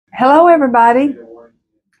Hello everybody,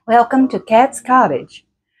 welcome to Cat's Cottage.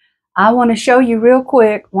 I want to show you real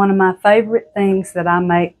quick one of my favorite things that I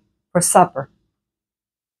make for supper.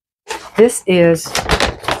 This is from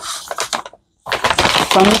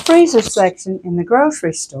the freezer section in the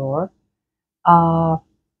grocery store,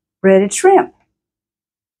 breaded shrimp.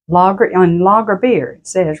 Lager beer, it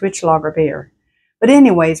says rich lager beer. But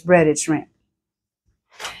anyways, breaded shrimp.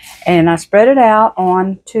 And I spread it out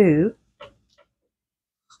onto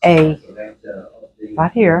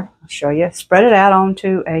right here, I'll show you, spread it out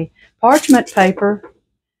onto a parchment paper,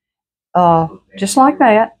 just like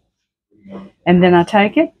that. And then I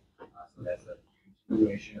take it,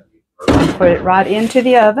 put it right into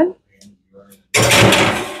the oven.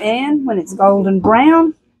 And when it's golden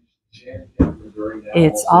brown,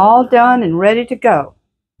 it's all done and ready to go.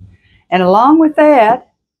 And along with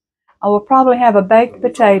that, I will probably have a baked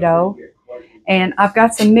potato. And I've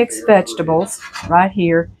got some mixed vegetables right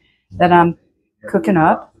here that I'm cooking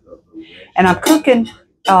up. And I'm cooking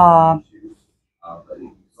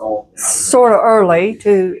sort of early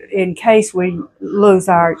in case we lose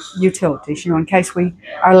our utilities, in case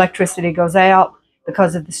our electricity goes out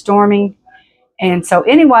because of the storming. And so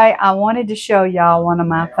anyway, I wanted to show y'all one of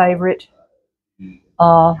my favorite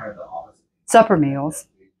supper meals.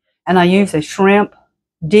 And I use a shrimp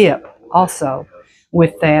dip also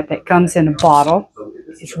with that comes in a bottle.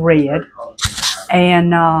 It's red.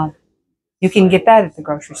 And you can get that at the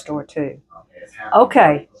grocery store too.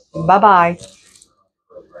 Okay, bye-bye.